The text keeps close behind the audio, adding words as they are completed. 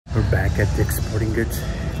We're back at Dick's Sporting Goods.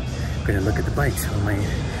 We're gonna look at the bikes. We might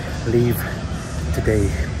leave today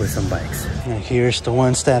with some bikes. And here's the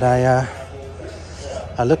ones that I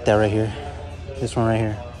looked at right here. This one right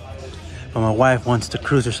here. But my wife wants the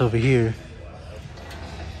cruisers over here.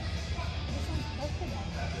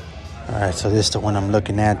 All right, so this is the one I'm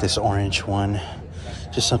looking at, this orange one.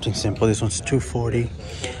 Just something simple. This one's $240.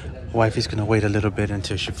 Wife is gonna wait a little bit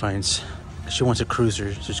until she finds, she wants a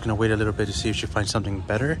cruiser. She's gonna wait a little bit to see if she finds something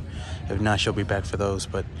better. If not, she'll be back for those.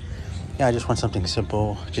 But yeah, I just want something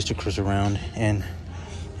simple just to cruise around in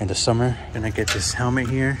the summer. Gonna get this helmet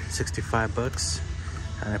here, 65 bucks.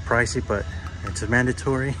 Kind of pricey, but it's a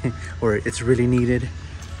mandatory or it's really needed.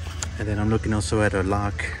 And then I'm looking also at a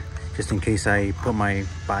lock just in case I put my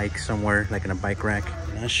bike somewhere like in a bike rack.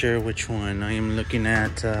 Not sure which one. I am looking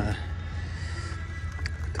at the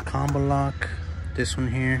combo lock, this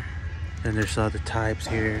one here. Then there's other types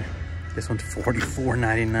here. This one's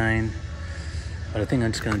 $44.99. But I think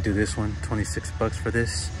I'm just gonna do this one, 26 bucks for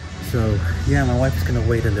this. So yeah, my wife's gonna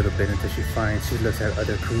wait a little bit until she looks at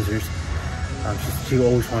other cruisers. She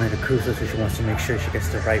always wanted a cruiser, so she wants to make sure she gets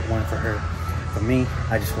the right one for her. For me,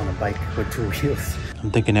 I just want a bike with 2 wheels.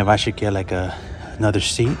 I'm thinking if I should get like another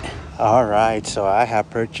seat. All right, so I have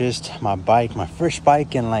purchased my bike, my first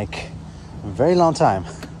bike in like a very long time.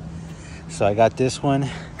 So I got this one,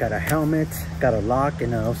 got a helmet, got a lock,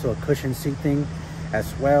 and also a cushion seat thing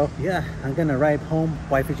as well. Yeah, I'm gonna ride home.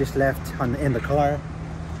 Wifey just left in the car.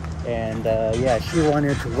 And yeah, she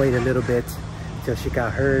wanted to wait a little bit until she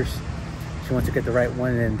got hers. She wants to get the right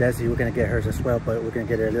one, and Desi, we're gonna get hers as well, but we're gonna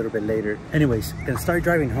get it a little bit later. Anyways, I'm gonna start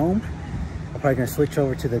driving home. I'm probably gonna switch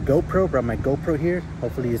over to the GoPro, brought my GoPro here.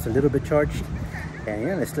 Hopefully it's a little bit charged. And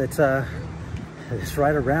yeah, let's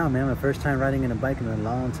ride around, man. My first time riding in a bike in a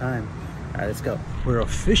long time. All right, let's go. We're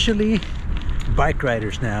officially bike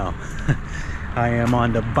riders now. I am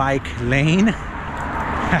on the bike lane.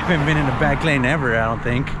 I haven't been in the bike lane ever, I don't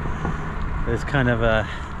think. It's kind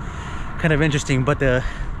of interesting, but the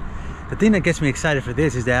thing that gets me excited for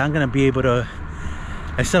this is that I'm gonna be able to,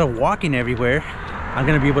 instead of walking everywhere, I'm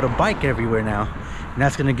gonna be able to bike everywhere now, and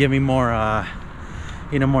that's gonna give me more,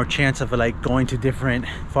 you know, more chance of like going to different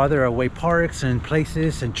farther away parks and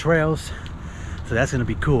places and trails. So that's gonna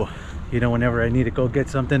be cool. You know, whenever I need to go get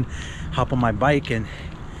something, hop on my bike and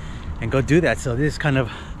go do that. So this is kind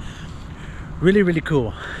of really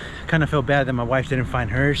cool. Kind of feel bad that my wife didn't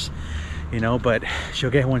find hers, you know, but she'll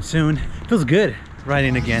get one soon. Feels good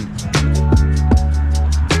riding again.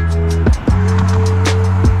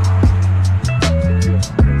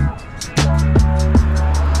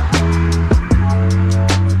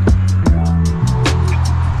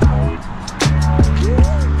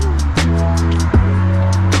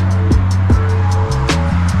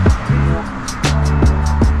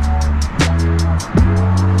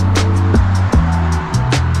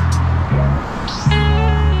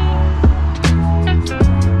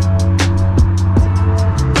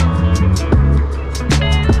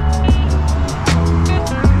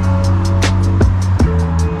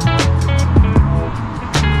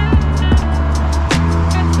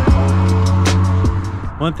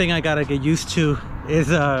 One thing I gotta get used to is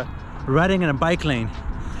riding in a bike lane.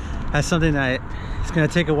 That's something that it's gonna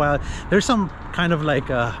take a while. There's some kind of like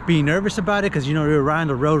being nervous about it, because you know you're riding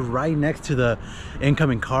the road right next to the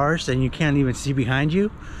incoming cars and you can't even see behind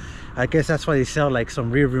you. I guess that's why they sell like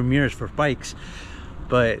some rear view mirrors for bikes,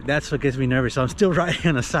 but that's what gets me nervous. So I'm still riding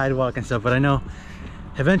on a sidewalk and stuff, but I know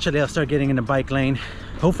eventually I'll start getting in the bike lane.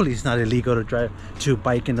 Hopefully it's not illegal to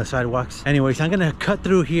bike in the sidewalks. Anyways, I'm gonna cut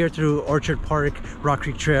through here through Orchard Park, Rock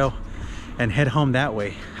Creek Trail, and head home that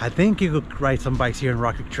way. I think you could ride some bikes here in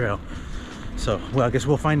Rock Creek Trail. So, well, I guess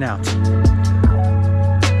we'll find out.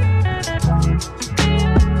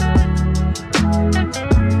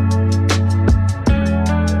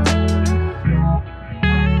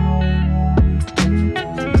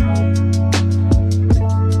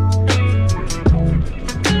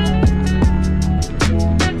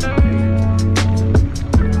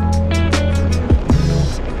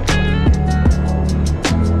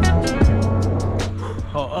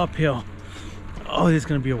 Uphill. Oh, this is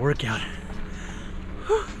gonna be a workout.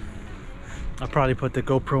 Whew. I'll probably put the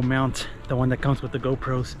GoPro mount, the one that comes with the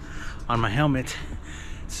GoPros, on my helmet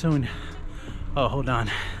soon. Oh, hold on.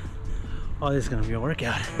 Oh, this is gonna be a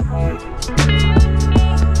workout.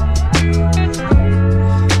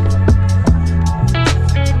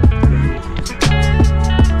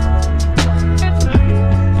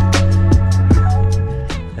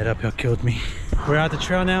 That uphill killed me. We're out the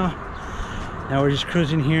trail now. Now we're just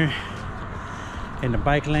cruising here in the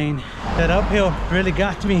bike lane. That uphill really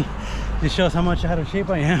got to me. This shows how much out of shape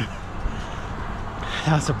I am.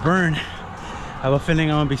 that was a burn. I have a feeling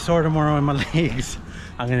I'm gonna be sore tomorrow in my legs.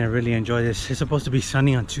 I'm gonna really enjoy this. It's supposed to be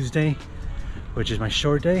sunny on Tuesday, which is my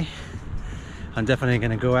short day. I'm definitely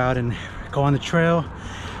gonna go out and go on the trail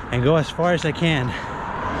and go as far as I can,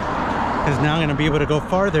 because now I'm gonna be able to go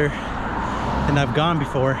farther than I've gone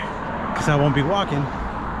before, because I won't be walking.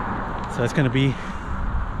 So it's gonna be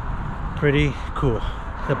pretty cool.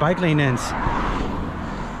 The bike lane ends.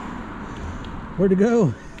 Where to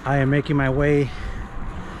go? I am making my way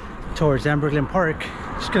towards Amberglen Park.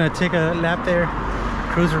 Just gonna take a lap there,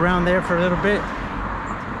 cruise around there for a little bit,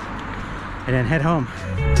 and then head home.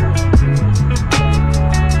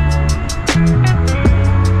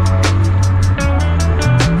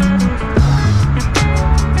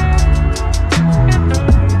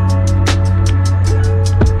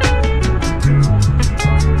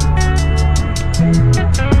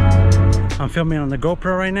 I'm filming on the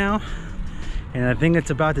GoPro right now, and I think it's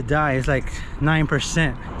about to die. It's like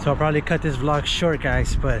 9%, so I'll probably cut this vlog short,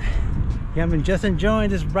 guys. But yeah, I've been just enjoying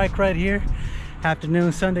this bike ride here.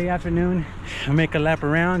 Afternoon, Sunday afternoon. I'll make a lap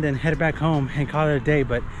around and head back home and call it a day.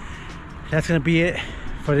 But that's gonna be it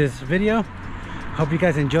for this video. Hope you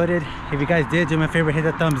guys enjoyed it. If you guys did, do me a favor, hit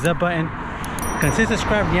that thumbs up button, consider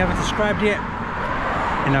subscribing if you haven't subscribed yet,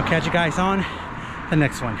 and I'll catch you guys on the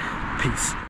next one. Peace.